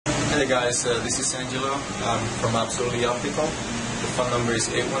Hey guys, this is Angelo. I'm from Absolutely Optical. The phone number is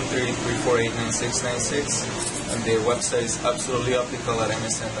 813-348-9696 and the website is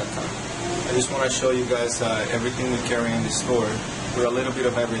absolutelyoptical@msn.com. I just want to show you guys everything we carry in the store. We're a little bit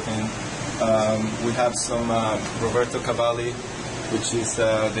of everything. We have some Robert Cavalli, which is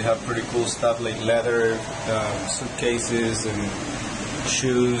they have pretty cool stuff like leather, suitcases and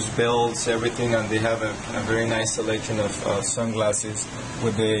shoes, belts, everything, and they have a very nice selection of sunglasses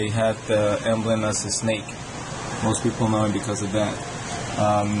where they have the emblem as a snake. Most people know it because of that.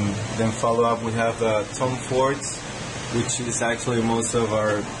 Then follow up, we have Tom Ford's, which is actually most of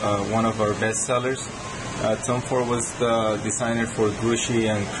our one of our best sellers. Tom Ford was the designer for Guccif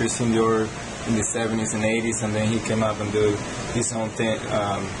and Dior in the 70s and 80s, and then he came up and did his own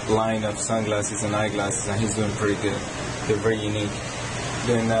line of sunglasses and eyeglasses, and he's doing pretty good. They're very unique.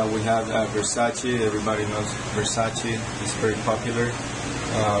 Then we have Versace. Everybody knows Versace. It's very popular.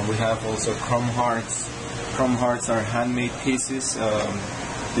 We have also Chrome Hearts. Chrome Hearts are handmade pieces.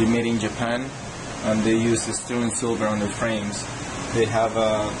 They're made in Japan, and they use the sterling silver on their frames. They have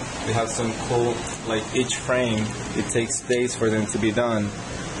some cool, like each frame, it takes days for them to be done,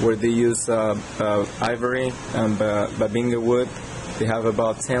 where they use ivory and babinga wood. They have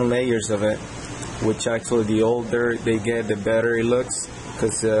about 10 layers of it, which actually the older they get, the better it looks,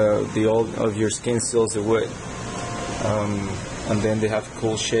 because the old of your skin seals the wood. And then they have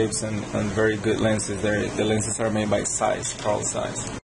cool shapes and very good lenses. The lenses are made by size, Carl size.